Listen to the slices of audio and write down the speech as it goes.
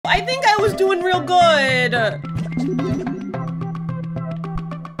I think I was doing real good.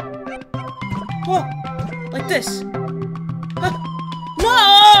 Whoa, like this. No!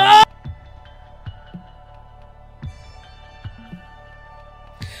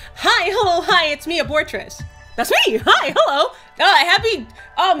 Hi, hello, hi, it's me, Abortress. That's me, hi, hello. Happy,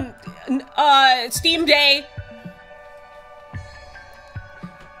 Steam Day.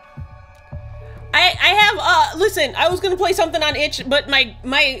 I have, listen, I was gonna play something on itch, but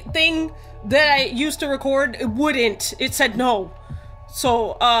my thing that I used to record, it wouldn't. It said no.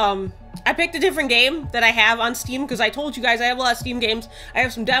 So, I picked a different game that I have on Steam, because I told you guys I have a lot of Steam games. I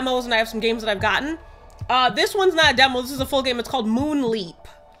have some demos, and I have some games that I've gotten. This one's not a demo, this is a full game. It's called Moonleap.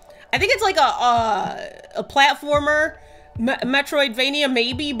 I think it's like a platformer, Metroidvania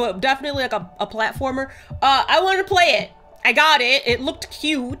maybe, but definitely like a platformer. I wanted to play it. I got it. It looked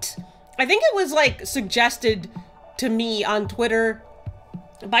cute. I think it was like suggested to me on Twitter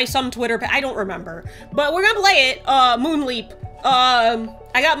by some Twitter, I don't remember. But we're gonna play it, Moonleap.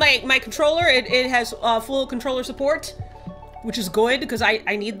 I got my controller. It has full controller support, which is good because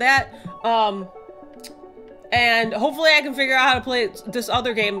I need that. And hopefully I can figure out how to play this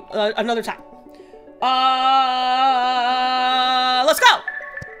other game another time. Let's go!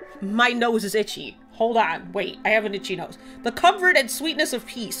 My nose is itchy. Hold on, wait, I have an itchy nose. The comfort and sweetness of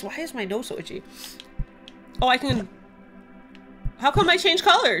peace. Why is my nose so itchy? Oh, I can... How come I change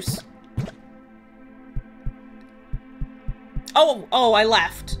colors? Oh, I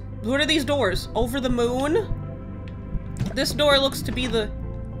left. What are these doors? Over the moon? This door looks to be the...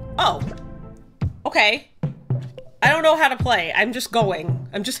 Oh. Okay. I don't know how to play. I'm just going.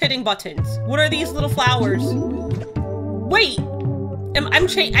 I'm just hitting buttons. What are these little flowers? Wait!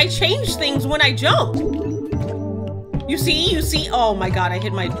 I change things when I jump. You see? You see? Oh my god, I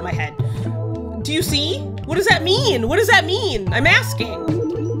hit my head. Do you see? What does that mean? What does that mean? I'm asking.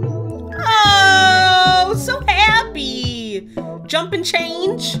 Oh, so happy. Jump and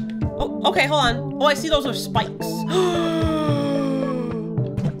change. Oh, okay, hold on. Oh, I see those are spikes.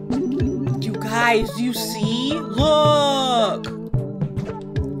 You guys, do you see? Look.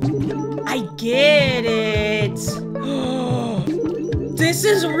 I get it. This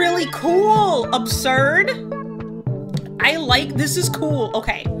is really cool. Absurd. I like, this is cool.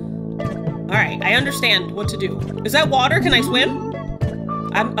 Okay. All right, I understand what to do. Is that water? Can I swim?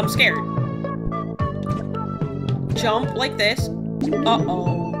 I'm scared. Jump like this.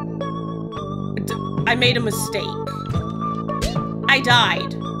 Uh-oh. I made a mistake. I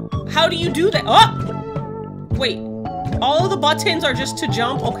died. How do you do that? Oh! Wait. All of the buttons are just to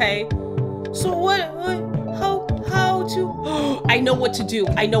jump? Okay. So how to... I know what to do.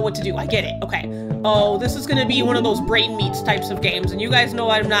 I know what to do. I get it. Okay. Oh, this is gonna be one of those brain meats types of games, and you guys know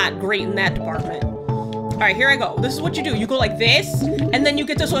I'm not great in that department. All right, here I go. This is what you do. You go like this, and then you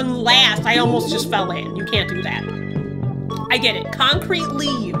get this one last. I almost just fell in. You can't do that. I get it. Concrete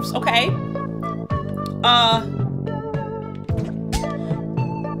leaves. Okay.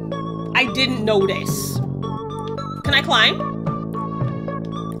 I didn't notice. Can I climb?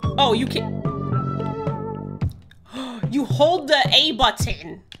 Oh, you can't. You hold the A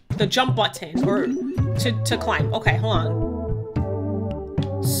button, the jump button, or to climb. Okay, hold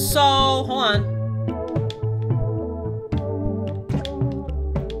on. So, hold on.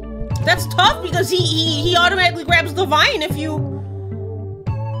 That's tough because he automatically grabs the vine if you...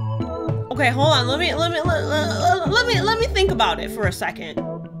 Okay, hold on. Let me think about it for a second.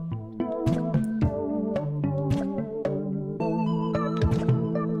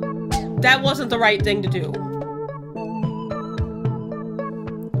 That wasn't the right thing to do.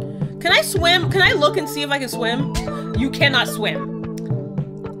 Can I swim? Can I look and see if I can swim? You cannot swim.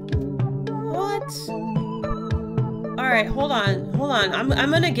 What? All right, hold on, hold on. I'm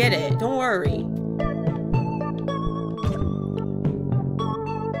gonna get it. Don't worry.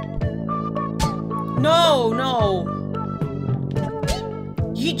 No, no.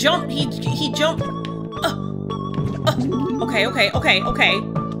 He jumped. He jumped. Okay, okay, okay, okay.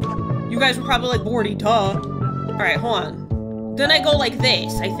 You guys were probably like, Bordy, duh. All right, hold on. Then I go like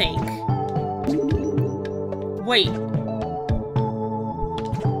this, I think. Wait.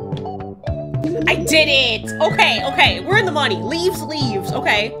 I did it! Okay, okay, we're in the money. Leaves, leaves,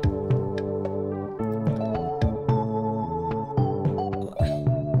 okay.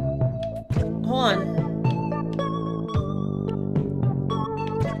 Hold on.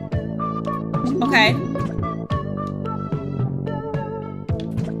 Okay.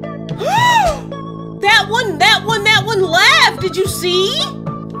 That one left! Did you see?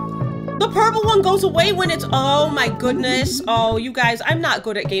 The purple one goes away when it's... Oh my goodness. Oh, you guys, I'm not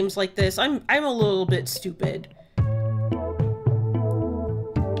good at games like this. I'm a little bit stupid.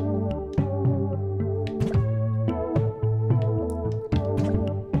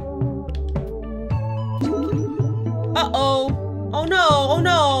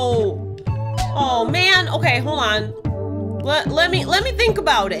 Okay, hold on. Let me think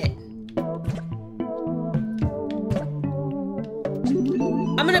about it.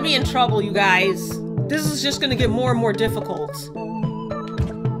 I'm gonna be in trouble, you guys. This is just gonna get more and more difficult.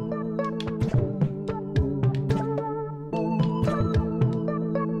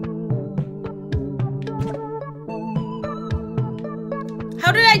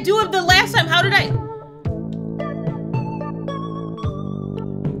 How did I do it the last time? How did I...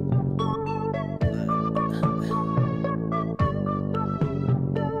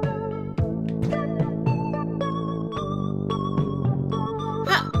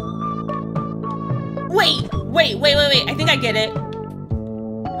 Wait. I think I get it.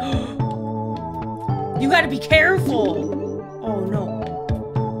 You gotta be careful. Oh, no.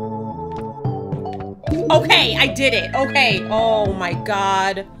 Okay, I did it. Okay. Oh, my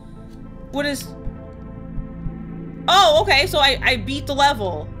God. What is... Oh, okay, so I beat the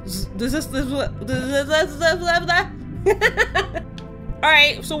level.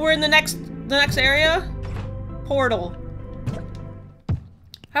 Alright, so we're in the next area? Portal.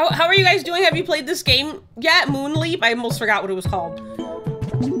 How are you guys doing? Have you played this game yet? Moonleap? I almost forgot what it was called.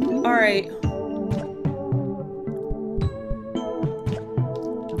 Alright.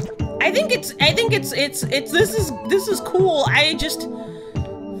 I think it's this is cool. I just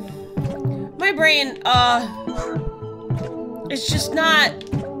my brain it's just not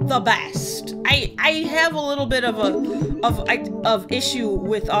the best. I have a little bit of issue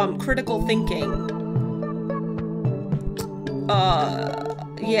with critical thinking.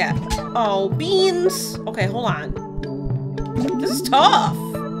 Yeah. Oh, beans. Okay, hold on. This is tough.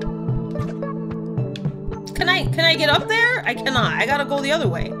 Can I get up there? I cannot. I gotta go the other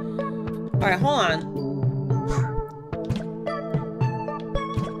way. All right, hold on.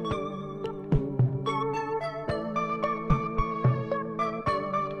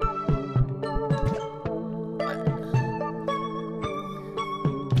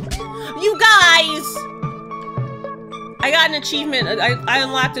 You guys! I got an achievement. I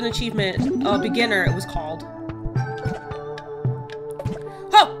unlocked an achievement. Beginner, it was called.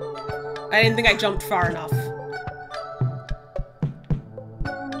 Oh! I didn't think I jumped far enough.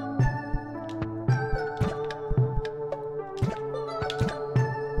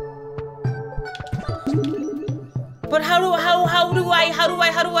 But how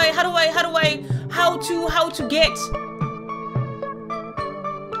to get?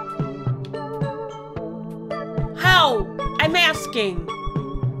 How? I'm asking.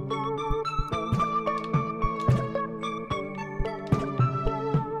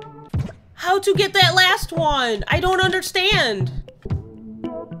 How to get that last one? I don't understand.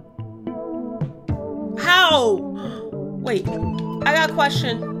 How? Wait, I got a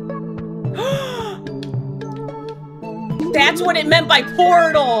question. That's what it meant by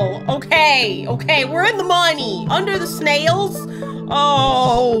portal. Okay, we're in the money. Under the snails?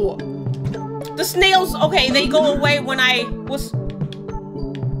 Oh. The snails, okay, they go away when I was...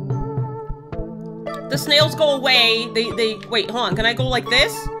 The snails go away. They wait, hold on. Can I go like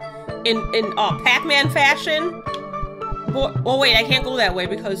this? In Pac-Man fashion? Oh, wait, I can't go that way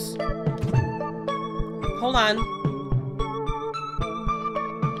because... Hold on.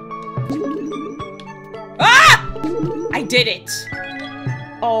 Ah! I did it.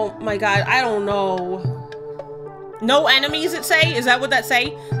 Oh my God, I don't know. No enemies, it say? Is that what that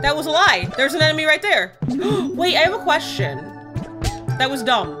say? That was a lie. There's an enemy right there. Wait, I have a question. That was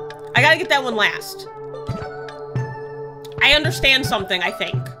dumb. I gotta get that one last. I understand something, I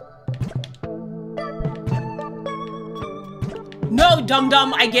think. No,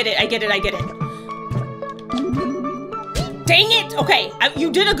 dum-dum, I get it. Dang it! Okay,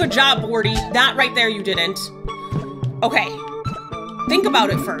 you did a good job, Bordy. Not right there, you didn't. Okay. Think about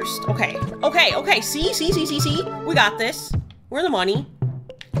it first. Okay. See? We got this. We're in the money.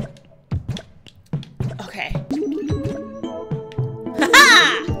 Okay.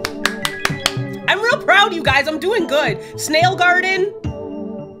 Ha-ha! I'm real proud of you guys. I'm doing good. Snail garden.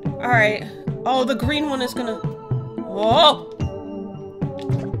 Alright. Oh, the green one is gonna... Oh!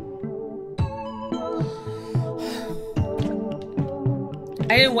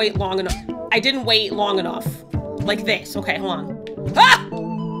 I didn't wait long enough. Like this. Okay, hold on. Ah!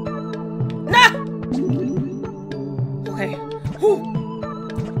 Nah! Okay. Whew.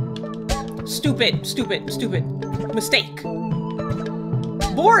 Stupid. Mistake.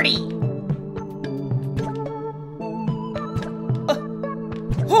 Bordy!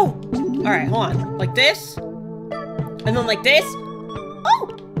 Oh! Alright, hold on. Like this. And then like this. Oh!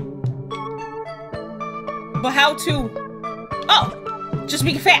 But how to... Oh! Just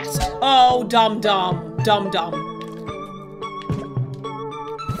be fast. Oh, dumb.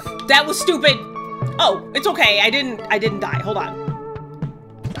 That was stupid. Oh, it's okay. I didn't die. Hold on.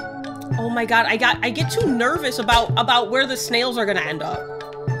 Oh my god, I get too nervous about where the snails are gonna end up.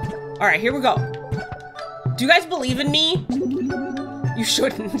 All right, here we go. Do you guys believe in me? You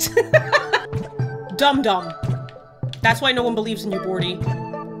shouldn't. Dumb. That's why no one believes in you, Bordy.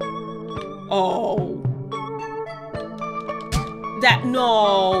 Oh.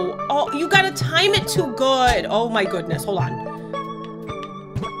 No. Oh, you gotta time it too good. Oh my goodness, hold on.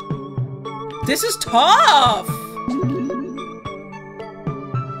 This is tough.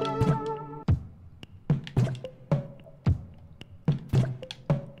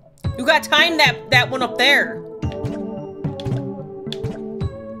 You gotta time that one up there.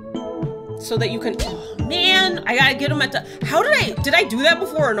 So that you can, oh man, I gotta get him at the, how did I do that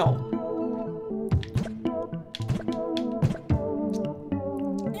before or no?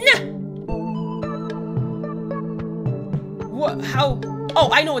 Nah. What, how, oh,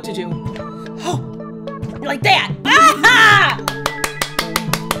 I know what to do. Oh, like that. Ah!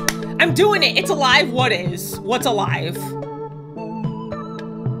 I'm doing it, it's alive, what is? What's alive?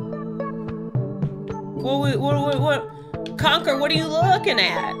 What? Conquer, what are you looking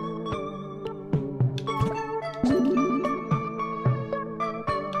at?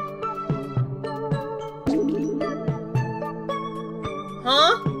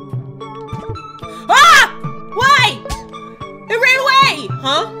 Huh? Ah! Why? It ran away!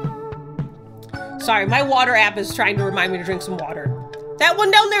 Huh? Sorry, my water app is trying to remind me to drink some water. That one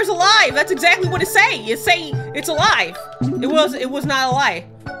down there's alive! That's exactly what it say! It say it's alive. It was not a lie.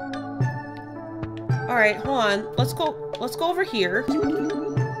 Alright, hold on. Let's go over here.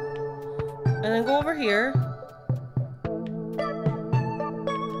 And then go over here.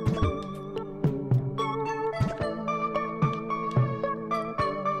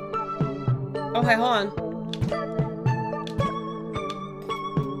 Okay, hold on.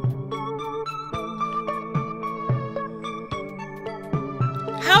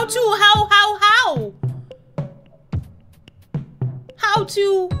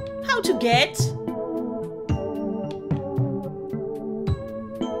 How to get?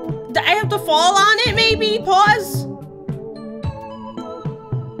 I have to fall on it, maybe? Pause.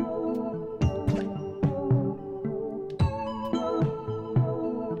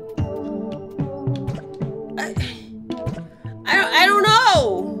 I don't know.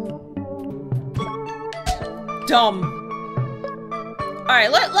 Dumb. All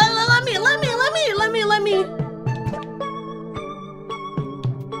right, let me.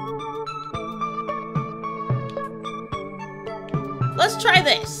 Let's try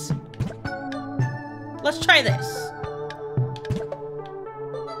this. Let's try this.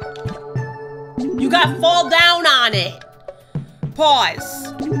 You got fall down on it.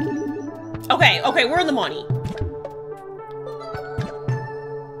 Pause. Okay, we're in the money.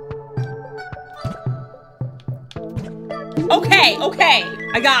 Okay,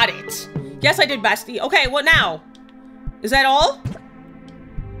 I got it. Yes, I did, bestie. Okay, what now? Is that all?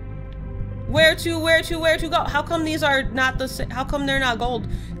 Where to go? How come these are not the same? How come they're not gold?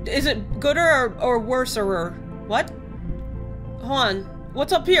 Is it gooder or worse or what? Hold on.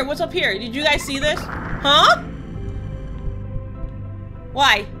 What's up here? Did you guys see this? Huh?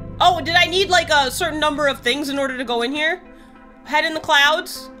 Why? Oh, did I need like a certain number of things in order to go in here? Head in the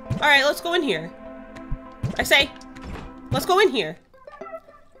clouds? All right, let's go in here. I say, let's go in here.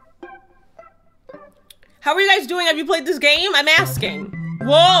 How are you guys doing? Have you played this game? I'm asking.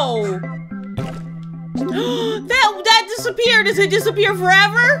 Whoa. that disappeared. Does it disappear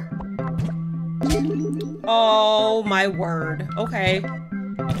forever? Oh my word. Okay.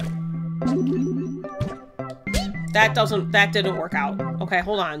 That didn't work out. Okay,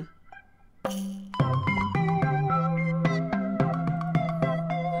 hold on.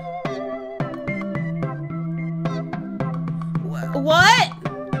 What?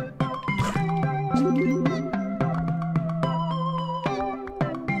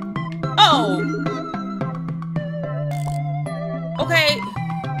 Oh. Okay.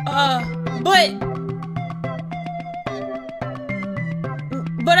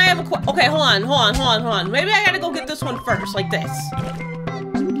 But I have a okay, hold on. Maybe I gotta go get this one first, like this.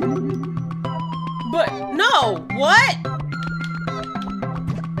 But no, what?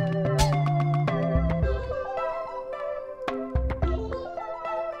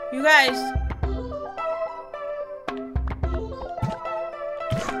 You guys.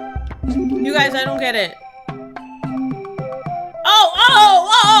 You guys, I don't get it.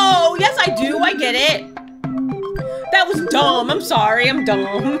 Oh, yes I do, I get it. That was dumb, I'm sorry, I'm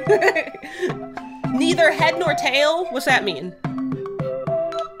dumb. Neither head nor tail? What's that mean?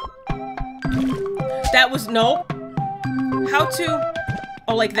 That was, nope. How to,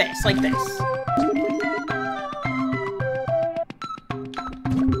 oh, like this.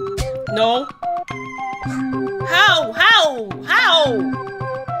 No. How?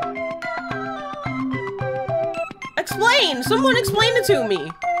 Explain! Someone explain it to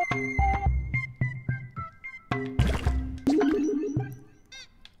me!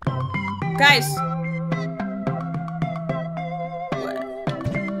 Guys. What?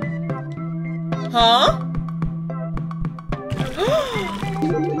 Huh?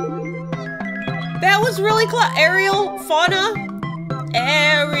 That was really close. Ariel, fauna.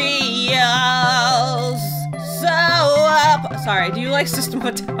 Ariel's so up. Sorry, do you like System of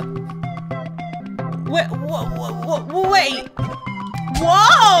a Down? Wait.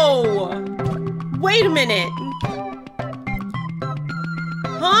 Whoa! Wait a minute.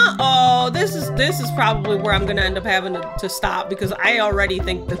 Huh? Oh, this is probably where I'm gonna end up having to stop because I already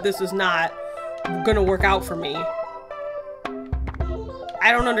think that this is not gonna work out for me.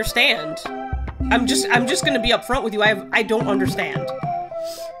 I don't understand. I'm just gonna be upfront with you. I don't understand.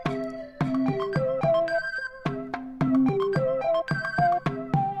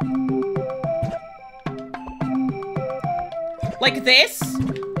 Like this?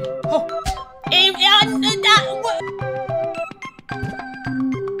 Oh.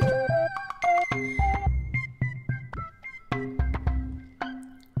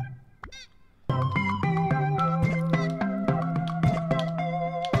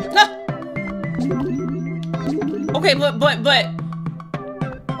 Okay,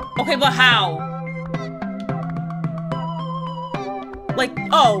 okay, but how? Like,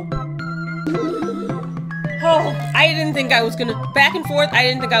 oh, I didn't think I was gonna, back and forth, I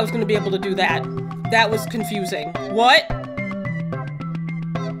didn't think I was gonna be able to do that. That was confusing. What?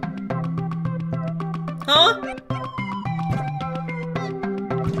 Huh?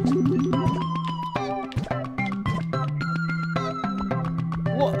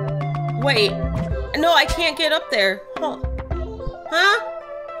 What? Wait. No, I can't get up there. Huh? Huh?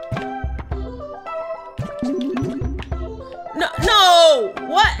 No!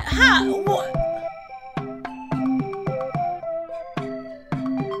 What? How? What?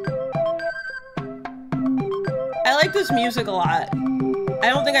 I like this music a lot. I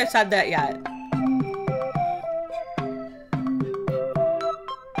don't think I've said that yet.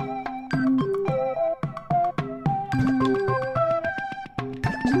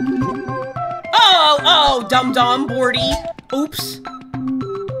 Oh, dum-dum, boardy. Oops.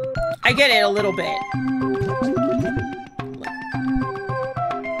 I get it a little bit.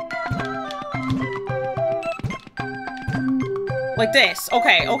 Like this.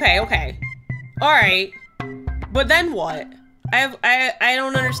 Okay. Alright. But then what? I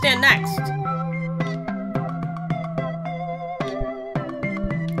don't understand next.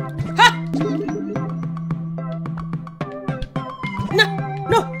 Ha!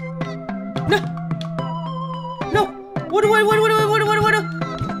 No! What?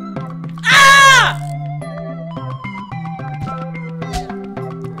 Ah!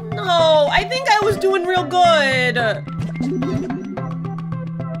 No, I think I was doing real good.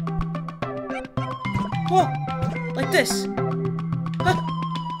 Whoa, like this. Huh.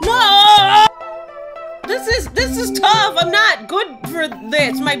 No! This is tough. I'm not good for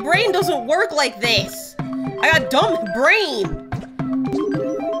this. My brain doesn't work like this. I got dumb brain.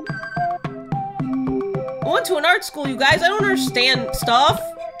 I went to an art school, you guys. I don't understand stuff.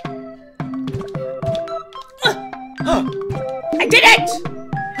 I did it!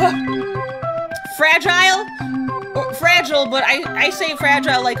 Fragile? Fragile, but I say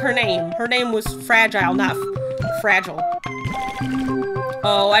fragile like her name. Her name was Fragile, not fragile.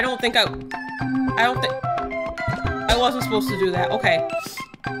 Oh, I don't think I wasn't supposed to do that. Okay.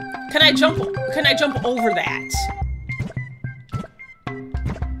 Can I jump over that?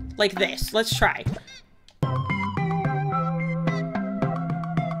 Like this. Let's try.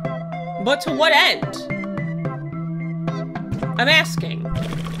 But to what end? I'm asking.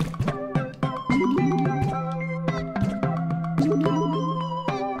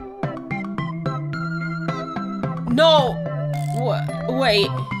 No! Wait.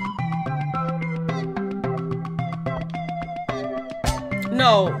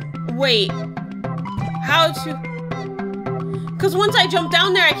 No. Wait. How to... Because once I jump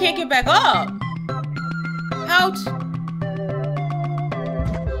down there, I can't get back up. How to...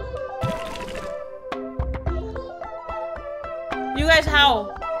 You guys,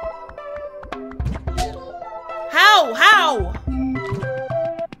 how? How? How?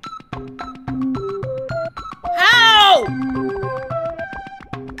 How?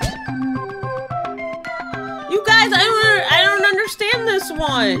 You guys, I don't understand this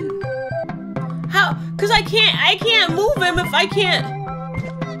one. How? Cause I can't move him if I can't.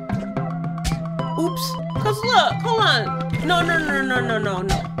 Oops. Cause look, hold on. No.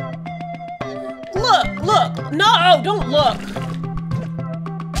 Look, look. No, don't look.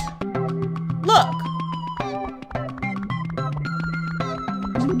 Look.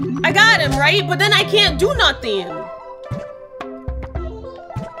 I got him, right? But then I can't do nothing.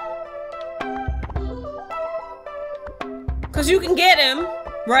 Because you can get him,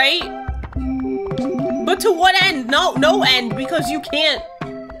 right? But to what end? No, no end, because you can't.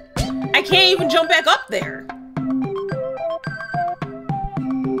 I can't even jump back up there.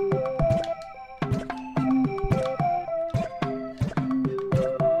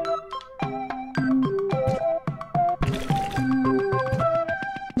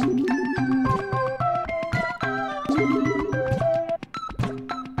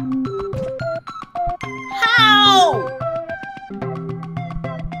 How?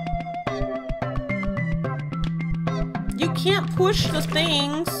 You can't push the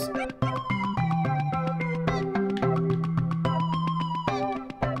things.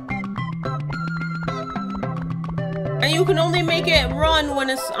 And you can only make it run when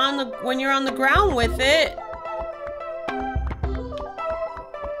it's on the when you're on the ground with it.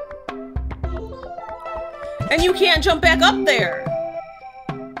 And you can't jump back up there.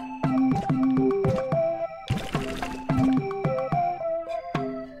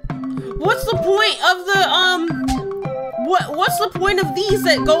 What's the point of the what's the point of these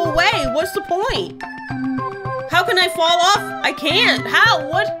that go away? What's the point? How can I fall off? I can't. How?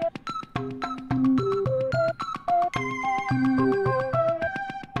 What?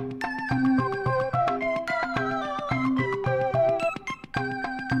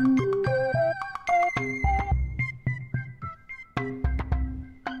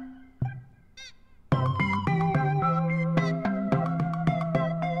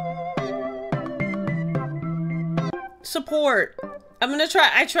 Support. I'm gonna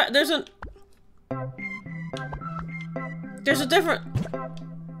try. There's a different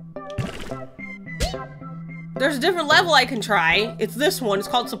level I can try. It's this one. It's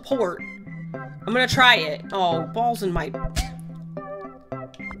called support. I'm gonna try it. Oh, balls in my.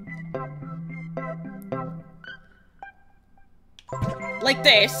 Like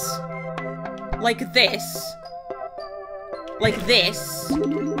this. Like this. Like this.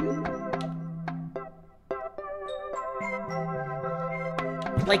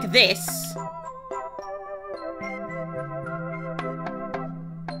 Like this.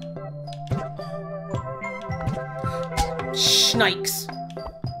 Schnikes.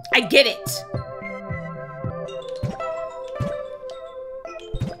 I get it.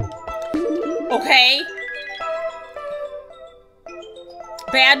 Okay.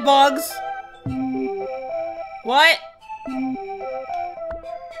 Bad bugs. What?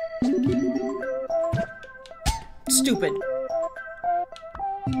 Stupid.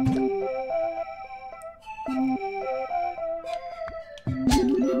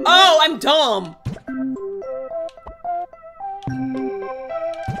 Oh, I'm dumb.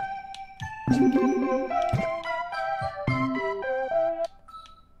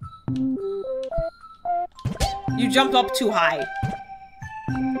 You jumped up too high.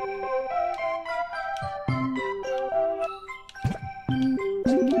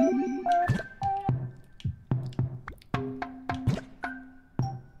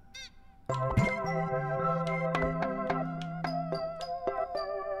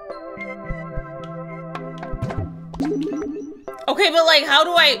 Okay, but like, how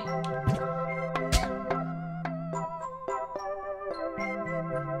do I...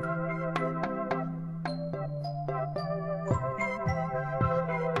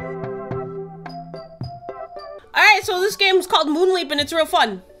 Alright, so this game is called Moonleap and it's real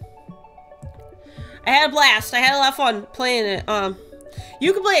fun. I had a blast. I had a lot of fun playing it.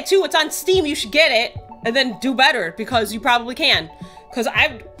 You can play it too. It's on Steam. You should get it and then do better because you probably can. Because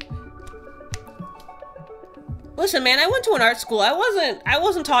Listen, man, I went to an art school. I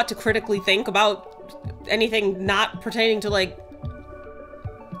wasn't taught to critically think about anything not pertaining to, like,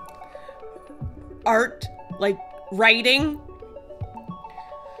 art, like, writing.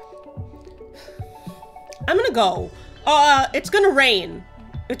 I'm gonna go. It's gonna rain.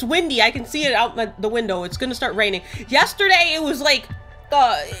 It's windy. I can see it out the window. It's gonna start raining. Yesterday, it was like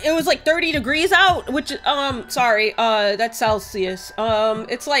 30 degrees out, which, sorry, that's Celsius.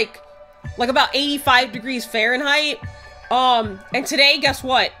 It's like about 85 degrees Fahrenheit. And today, guess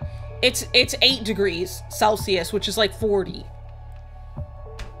what? It's 8 degrees Celsius, which is like 40.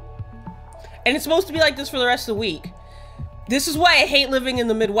 And it's supposed to be like this for the rest of the week. This is why I hate living in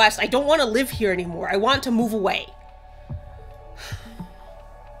the Midwest. I don't want to live here anymore. I want to move away.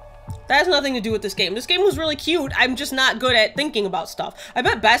 That has nothing to do with this game. This game was really cute. I'm just not good at thinking about stuff. I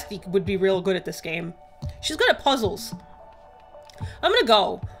bet Bestie would be real good at this game. She's good at puzzles. I'm gonna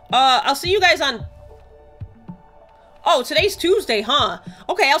go. I'll see you guys on Oh, today's Tuesday, huh?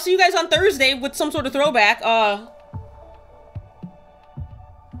 Okay, I'll see you guys on Thursday with some sort of throwback. I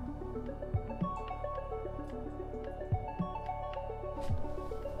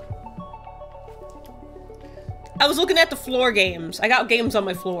was looking at the floor games. I got games on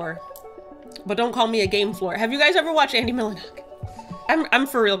my floor. But don't call me a game floor. Have you guys ever watched Andy Millennium? I'm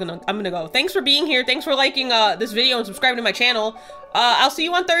for real I'm gonna go. Thanks for being here. Thanks for liking this video and subscribing to my channel. I'll see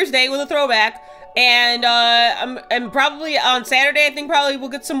you on Thursday with a throwback. And and probably on Saturday, I think probably we'll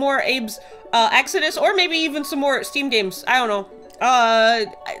get some more Abe's Exodus, or maybe even some more Steam games. I don't know.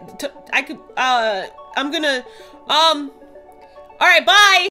 I'm gonna alright, bye!